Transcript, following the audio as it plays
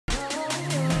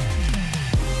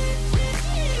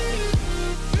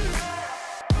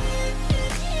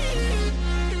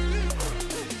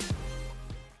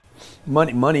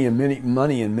money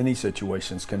in many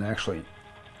situations can actually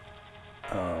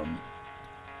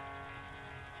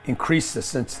increase the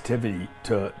sensitivity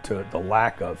to the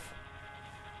lack of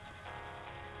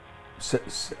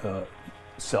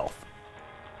self.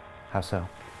 How so?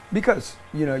 Because,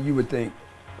 you know, you would think,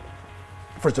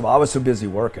 first of all, I was so busy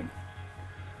working.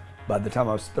 By the time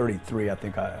I was 33, I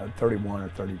think 31 or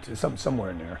 32,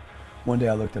 somewhere in there. One day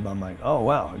I looked up, I'm like, oh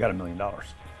wow, I got $1 million.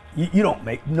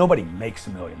 Nobody makes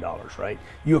 $1 million, right?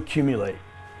 You accumulate.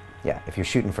 Yeah, if you're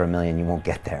shooting for $1 million, you won't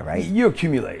get there, right? You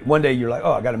accumulate. One day you're like,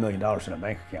 oh, I got $1 million in a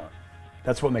bank account.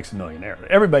 That's what makes a millionaire.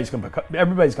 Everybody's gonna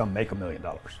make $1 million.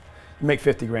 You make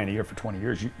 50 grand a year for 20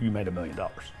 years, you made $1 million.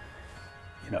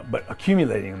 You know, but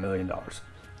accumulating $1 million.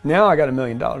 Now I got $1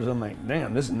 million, I'm like,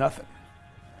 damn, this is nothing.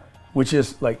 Which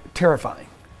is like terrifying.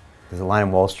 There's a line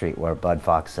in Wall Street where Bud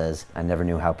Fox says, I never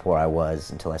knew how poor I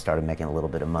was until I started making a little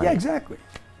bit of money. Yeah, exactly.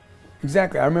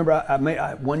 Exactly. I remember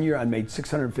one year I made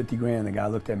 650 grand. The guy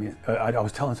looked at me, I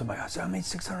was telling somebody, I said, I made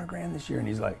 600 grand this year. And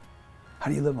he's like, how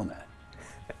do you live on that?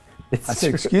 I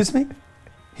said, excuse me?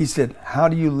 He said, how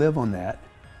do you live on that?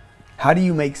 How do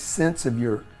you make sense of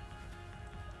your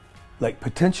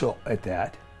potential at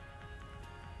that?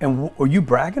 And are you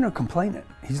bragging or complaining?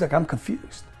 He's like, I'm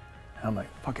confused. And I'm like,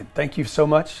 fucking thank you so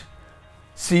much.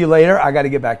 See you later. I got to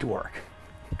get back to work.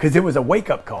 Because it was a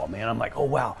wake-up call, man. I'm like, oh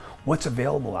wow, what's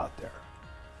available out there?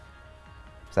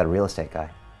 Is that a real estate guy?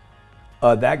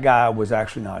 That guy was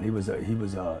actually not. He was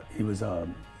a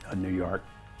New York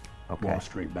Wall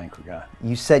Street banker guy.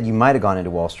 You said you might have gone into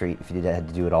Wall Street if you had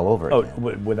to do it all over again.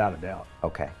 Oh, without a doubt.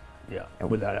 Okay. Yeah, I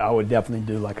would definitely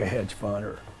do like a hedge fund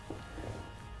or,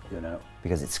 you know.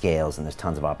 Because it scales and there's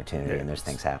tons of opportunity and there's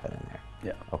things happening there.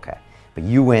 Yeah. Okay. But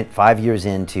you went 5 years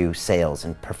into sales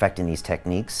and perfecting these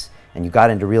techniques, and you got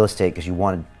into real estate because you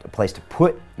wanted a place to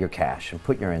put your cash and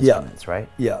put your instruments, right?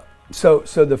 Yeah. So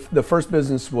the first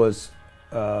business was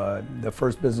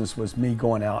me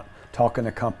going out talking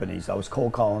to companies. I was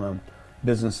cold calling them,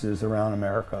 businesses around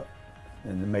America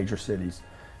in the major cities,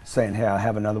 saying, hey, I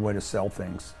have another way to sell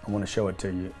things. I want to show it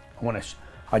to you.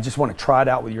 I just want to try it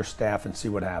out with your staff and see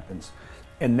what happens.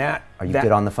 And that. Are you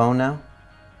good on the phone now?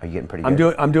 Are you getting pretty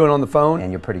good? I'm doing on the phone.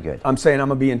 And you're pretty good. I'm saying I'm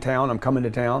gonna be in town. I'm coming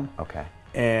to town. Okay.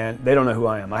 And they don't know who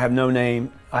I am. I have no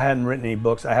name. I hadn't written any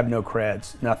books. I have no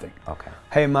creds. Nothing. Okay.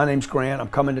 Hey, my name's Grant. I'm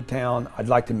coming to town. I'd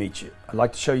like to meet you. I'd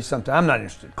like to show you something. I'm not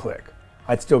interested. Click.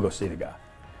 I'd still go see the guy.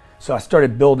 So I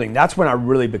started building. That's when I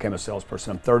really became a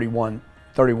salesperson. I'm 31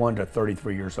 to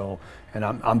 33 years old, and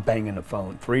I'm banging the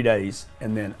phone 3 days,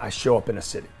 and then I show up in a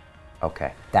city.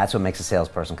 Okay, that's what makes a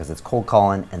salesperson, because it's cold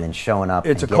calling and then showing up.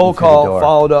 It's a cold call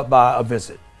followed up by a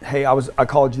visit. Hey, I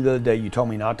called you the other day. You told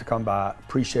me not to come by.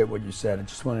 Appreciate what you said. I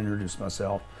just want to introduce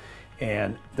myself,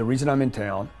 and the reason I'm in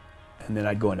town. And then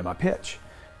I'd go into my pitch,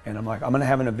 and I'm like, I'm going to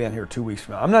have an event here 2 weeks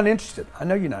from now. I'm not interested. I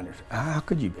know you're not interested. How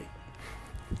could you be?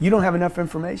 You don't have enough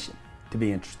information to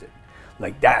be interested.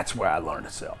 Like, that's where I learned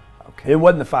to sell. Okay. It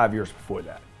wasn't the 5 years before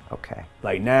that. Okay.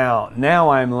 Like now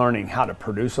I'm learning how to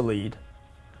produce a lead,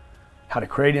 how to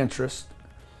create interest,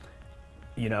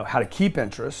 you know, how to keep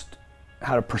interest,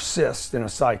 how to persist in a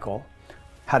cycle,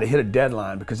 how to hit a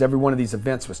deadline, because every one of these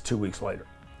events was 2 weeks later.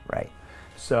 Right.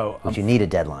 So but you need a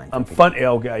deadline.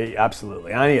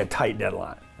 Absolutely. I need a tight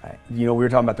deadline. Right. You know, we were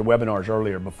talking about the webinars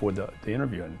earlier before the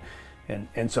interview,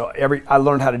 and so I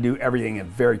learned how to do everything in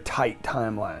very tight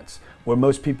timelines. Where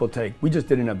most people we just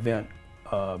did an event,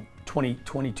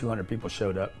 2,200 people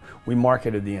showed up. We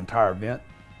marketed the entire event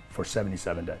for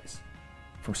 77 days.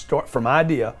 From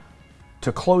idea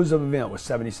to close of event was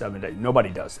 77 days. Nobody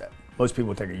does that. Most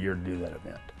people take a year to do that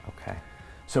event. Okay.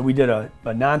 So we did a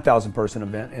 9,000 person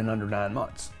event in under 9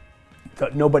 months.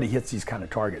 Nobody hits these kind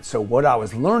of targets. So what I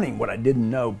was learning, what I didn't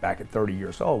know back at 30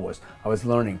 years old, was I was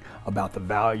learning about the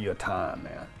value of time,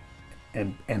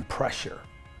 man, and pressure.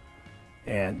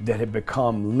 And that had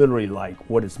become literally like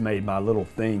what has made my little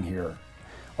thing here,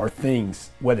 or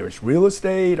things, whether it's real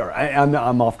estate or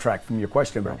I'm off track from your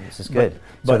question, but this is good.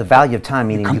 So the value of time,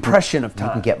 meaning compression of time.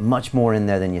 You can get much more in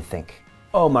there than you think.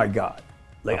 Oh my God.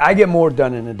 Like I get more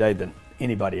done in a day than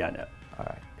anybody I know. All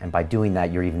right. And by doing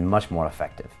that, you're even much more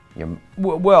effective.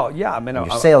 Well, yeah. I mean,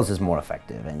 your sales is more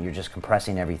effective, and you're just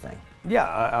compressing everything.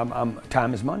 Yeah,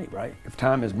 time is money, right? If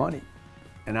time is money,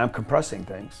 and I'm compressing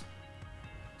things.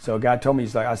 So a guy told me,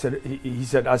 I said,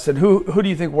 who do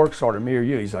you think works harder, me or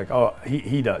you? He's like, oh,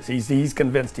 he does. He's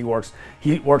convinced he works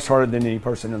harder than any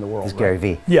person in the world. It's Gary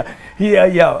V. Yeah.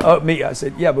 Me. I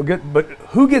said, yeah, but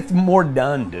who gets more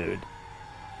done, dude?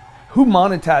 Who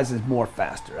monetizes more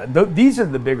faster? These are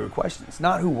the bigger questions,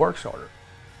 not who works harder.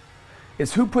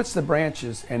 It's who puts the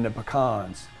branches and the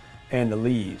pecans and the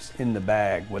leaves in the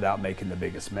bag without making the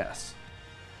biggest mess.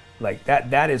 Like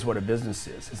that is what a business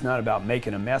is. It's not about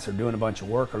making a mess or doing a bunch of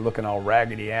work or looking all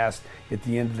raggedy ass at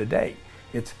the end of the day.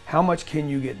 It's how much can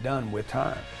you get done with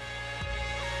time.